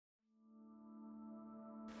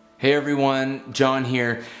Hey everyone, John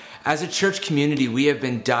here. As a church community, we have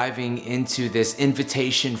been diving into this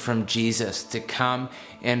invitation from Jesus to come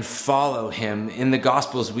and follow him. In the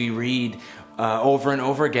Gospels, we read over and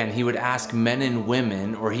over again, he would ask men and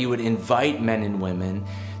women, or he would invite men and women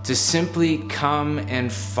to simply come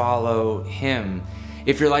and follow him.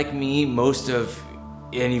 If you're like me, and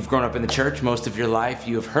you've grown up in the church most of your life,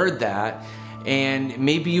 you have heard that. And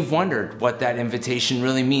maybe you've wondered what that invitation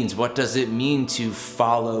really means. What does it mean to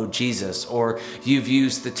follow Jesus? Or you've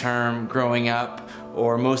used the term growing up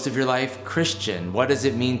or most of your life, Christian. What does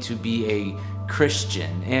it mean to be a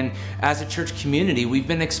Christian? And as a church community, we've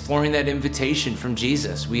been exploring that invitation from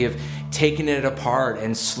Jesus. We have taken it apart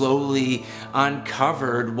and slowly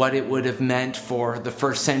uncovered what it would have meant for the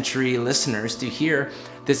first century listeners to hear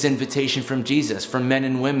this invitation from Jesus, from men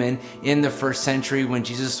and women in the first century when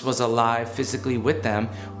Jesus was alive physically with them.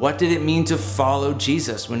 What did it mean to follow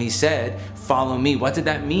Jesus when he said, "Follow me"? What did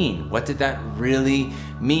that mean? What did that really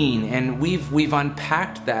mean? And we've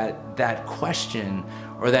unpacked that question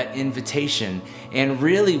or that invitation. And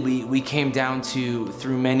really we came down to,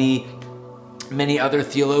 through many other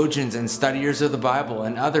theologians and studiers of the Bible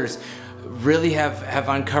and others, really have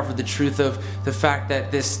uncovered the truth of the fact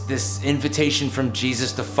that this invitation from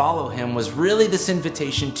Jesus to follow him was really this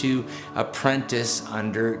invitation to apprentice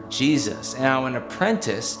under Jesus. Now, an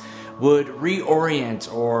apprentice would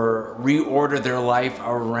reorient or reorder their life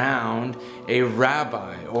around a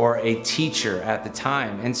rabbi or a teacher at the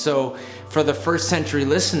time. And so for the first century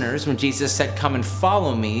listeners, when Jesus said, "Come and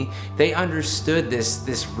follow me," they understood this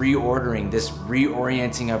reordering, this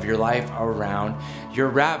reorienting of your life around your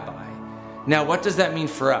rabbi. Now, what does that mean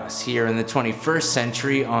for us here in the 21st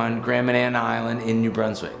century on Grand Banana Island in New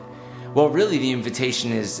Brunswick? Well, really the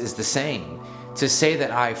invitation is the same. To say that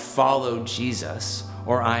I follow Jesus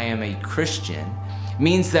or I am a Christian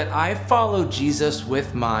means that I follow Jesus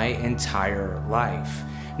with my entire life.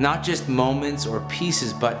 Not just moments or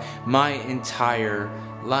pieces, but my entire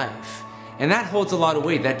life. And that holds a lot of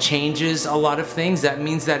weight. That changes a lot of things. That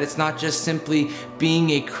means that it's not just simply being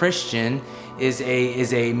a Christian is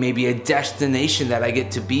maybe a destination that I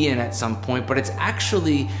get to be in at some point, but it's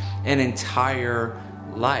actually an entire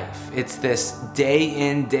life. It's this day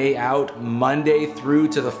in, day out, Monday through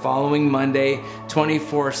to the following Monday,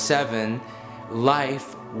 24/7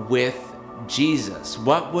 life with Jesus.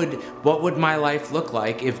 What would my life look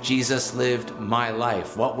like if Jesus lived my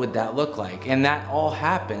life? What would that look like? And that all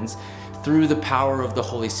happens through the power of the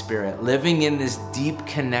Holy Spirit, living in this deep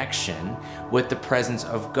connection with the presence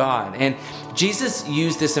of God. And Jesus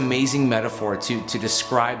used this amazing metaphor to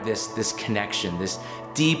describe this connection, this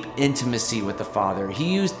deep intimacy with the Father.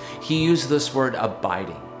 He used this word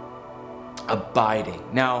abiding. Abiding.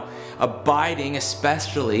 Now, abiding,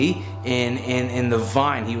 especially in the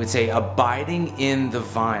vine, he would say, abiding in the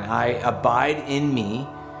vine. I abide in me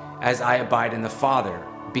as I abide in the Father.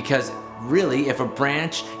 Because really, if a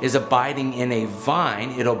branch is abiding in a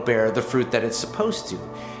vine, it'll bear the fruit that it's supposed to.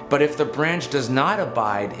 But if the branch does not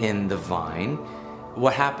abide in the vine,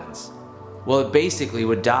 what happens? Well, it basically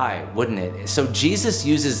would die, wouldn't it? So Jesus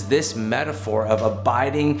uses this metaphor of a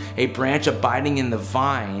branch abiding in the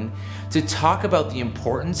vine to talk about the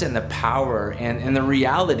importance and the power and the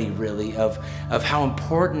reality, really, of how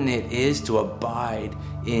important it is to abide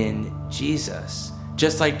in Jesus.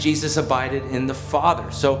 Just like Jesus abided in the Father.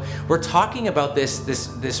 So we're talking about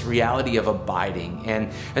this reality of abiding, and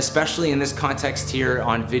especially in this context here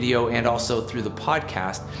on video and also through the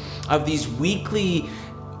podcast, of these weekly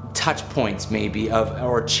touch points maybe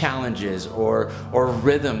or challenges or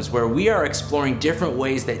rhythms where we are exploring different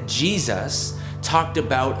ways that Jesus talked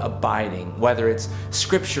about abiding, whether it's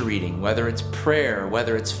scripture reading, whether it's prayer,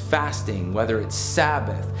 whether it's fasting, whether it's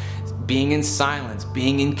Sabbath, being in silence,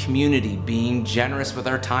 being in community, being generous with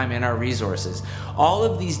our time and our resources. All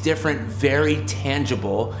of these different, very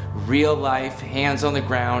tangible, real life, hands on the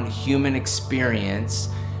ground, human experience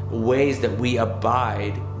ways that we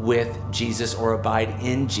abide with Jesus or abide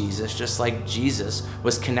in Jesus, just like Jesus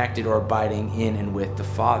was connected or abiding in and with the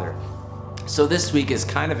Father. So this week is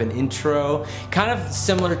kind of an intro, kind of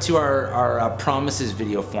similar to our Promises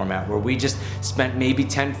video format, where we just spent maybe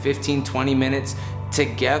 10, 15, 20 minutes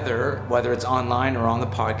together, whether it's online or on the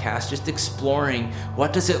podcast, just exploring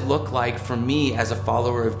what does it look like for me as a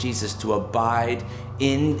follower of Jesus to abide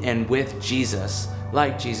in and with Jesus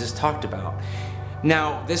like Jesus talked about.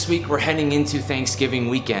 Now, this week we're heading into Thanksgiving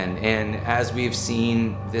weekend, and as we've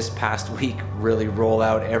seen this past week really roll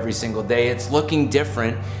out every single day, it's looking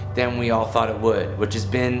different than we all thought it would, which has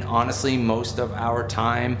been honestly most of our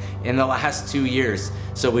time in the last 2 years,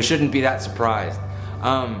 so we shouldn't be that surprised.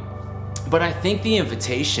 But I think the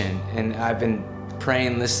invitation, and I've been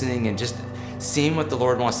praying, listening, and just seeing what the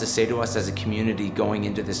Lord wants to say to us as a community going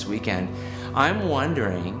into this weekend, I'm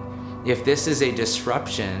wondering if this is a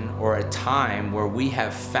disruption or a time where we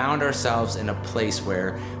have found ourselves in a place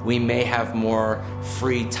where we may have more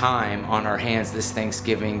free time on our hands this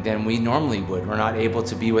Thanksgiving than we normally would. We're not able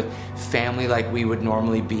to be with family like we would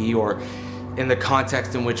normally be, or in the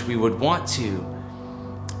context in which we would want to.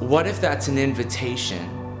 What if that's an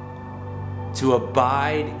invitation to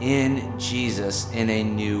abide in Jesus in a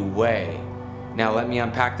new way? Now, let me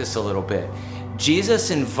unpack this a little bit. Jesus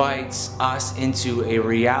invites us into a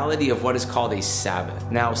reality of what is called a Sabbath.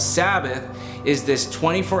 Now, Sabbath is this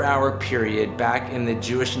 24-hour period back in the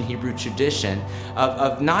Jewish and Hebrew tradition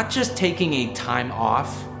of not just taking a time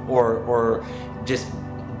off or just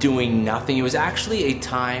doing nothing. It was actually a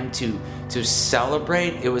time to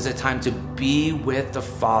celebrate. It was a time to be with the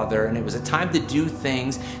Father, and it was a time to do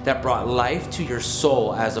things that brought life to your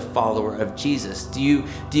soul as a follower of Jesus. Do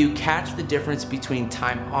you catch the difference between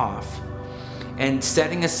time off and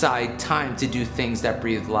setting aside time to do things that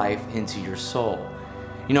breathe life into your soul?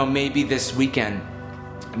 You know, maybe this weekend,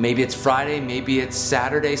 maybe it's Friday, maybe it's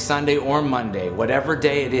Saturday, Sunday, or Monday, whatever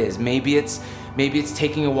day it is. Maybe it's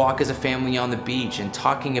taking a walk as a family on the beach and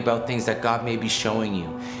talking about things that God may be showing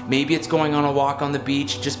you. Maybe it's going on a walk on the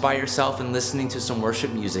beach just by yourself and listening to some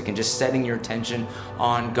worship music and just setting your attention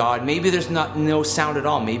on God. Maybe there's no sound at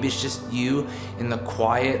all. Maybe it's just you in the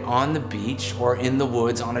quiet on the beach or in the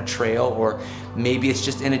woods on a trail, or maybe it's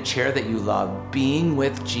just in a chair that you love, being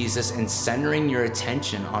with Jesus and centering your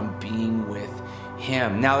attention on being with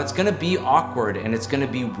Him. Now, it's going to be awkward and it's going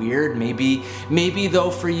to be weird. Maybe though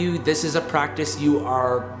for you this is a practice you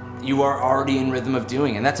are already in rhythm of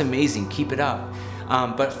doing, and that's amazing. Keep it up.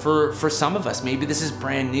 But for some of us, maybe this is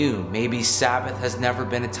brand new. Maybe Sabbath has never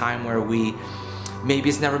been a time where we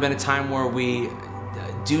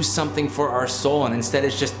do something for our soul, and instead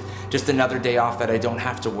it's just another day off that I don't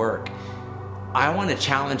have to work. I want to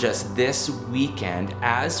challenge us this weekend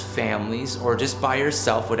as families, or just by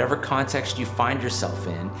yourself, whatever context you find yourself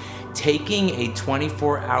in, taking a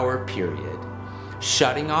 24-hour period,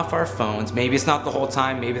 shutting off our phones. Maybe it's not the whole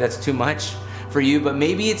time, maybe that's too much for you, but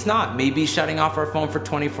maybe it's not. Maybe shutting off our phone for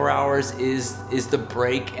 24 hours is the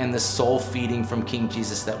break and the soul feeding from King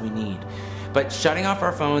Jesus that we need. But shutting off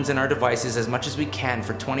our phones and our devices as much as we can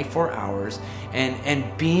for 24 hours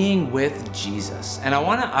and being with Jesus. And I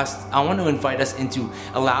want to invite us into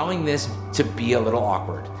allowing this to be a little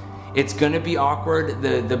awkward. It's going to be awkward.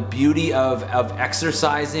 The beauty of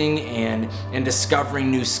exercising and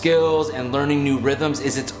discovering new skills and learning new rhythms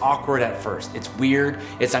is it's awkward at first. It's weird,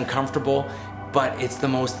 it's uncomfortable, but it's the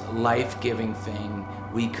most life-giving thing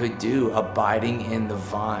we could do, abiding in the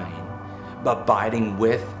vine, abiding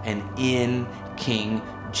with and in King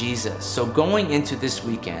Jesus. So going into this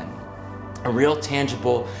weekend, a real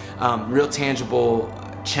tangible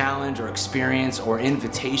challenge or experience or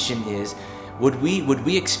invitation is, would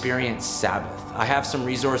we experience Sabbath? I have some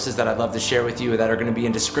resources that I'd love to share with you that are going to be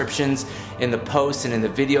in descriptions in the post and in the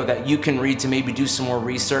video that you can read to maybe do some more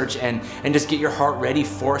research and just get your heart ready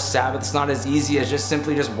for Sabbath. It's not as easy as just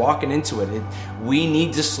simply walking into it. We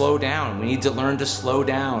need to slow down. We need to learn to slow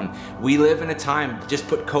down. We live in a time, just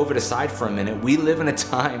put COVID aside for a minute, we live in a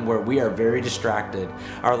time where we are very distracted.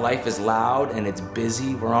 Our life is loud and it's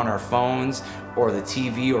busy. We're on our phones or the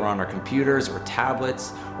TV or on our computers or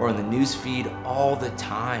tablets or in the news feed all the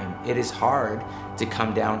time. It is hard to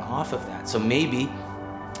come down off of that. So maybe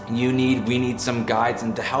we need some guides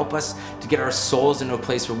and to help us to get our souls into a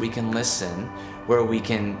place where we can listen, where we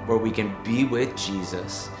can be with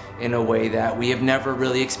Jesus in a way that we have never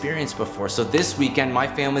really experienced before. So this weekend, my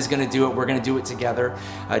family's going to do it. We're going to do it together.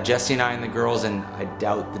 Jesse and I and the girls, and I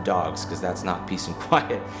doubt the dogs because that's not peace and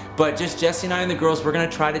quiet. But just Jesse and I and the girls, we're going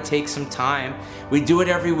to try to take some time. We do it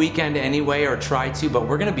every weekend anyway, or try to, but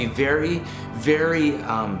we're going to be very, very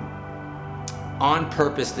on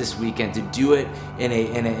purpose this weekend to do it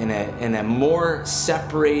in a more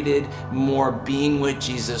separated, more being with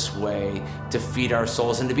Jesus way, to feed our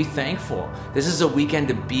souls and to be thankful. This is a weekend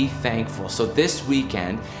to be thankful. So this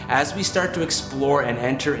weekend, as we start to explore and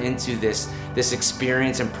enter into this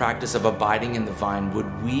experience and practice of abiding in the vine,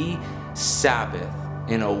 would we Sabbath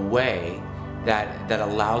in a way that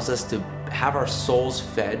allows us to have our souls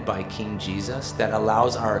fed by King Jesus, that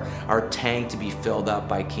allows our tank to be filled up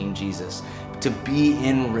by King Jesus, to be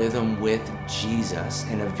in rhythm with Jesus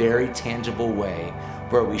in a very tangible way,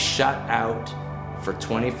 where we shut out for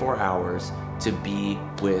 24 hours to be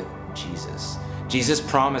with Jesus. Jesus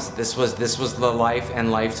promised this was the life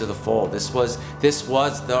and life to the full. This was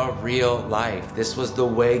the real life. This was the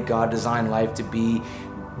way God designed life to be: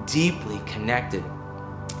 deeply connected,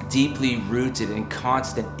 deeply rooted in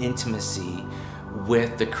constant intimacy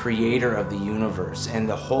with the creator of the universe and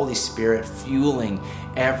the Holy Spirit fueling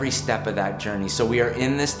every step of that journey. So we are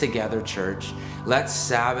in this together, church. Let's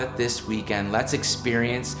Sabbath this weekend. Let's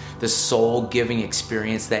experience the soul-giving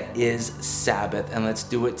experience that is Sabbath, and let's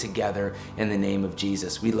do it together in the name of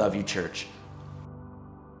Jesus. We love you, church.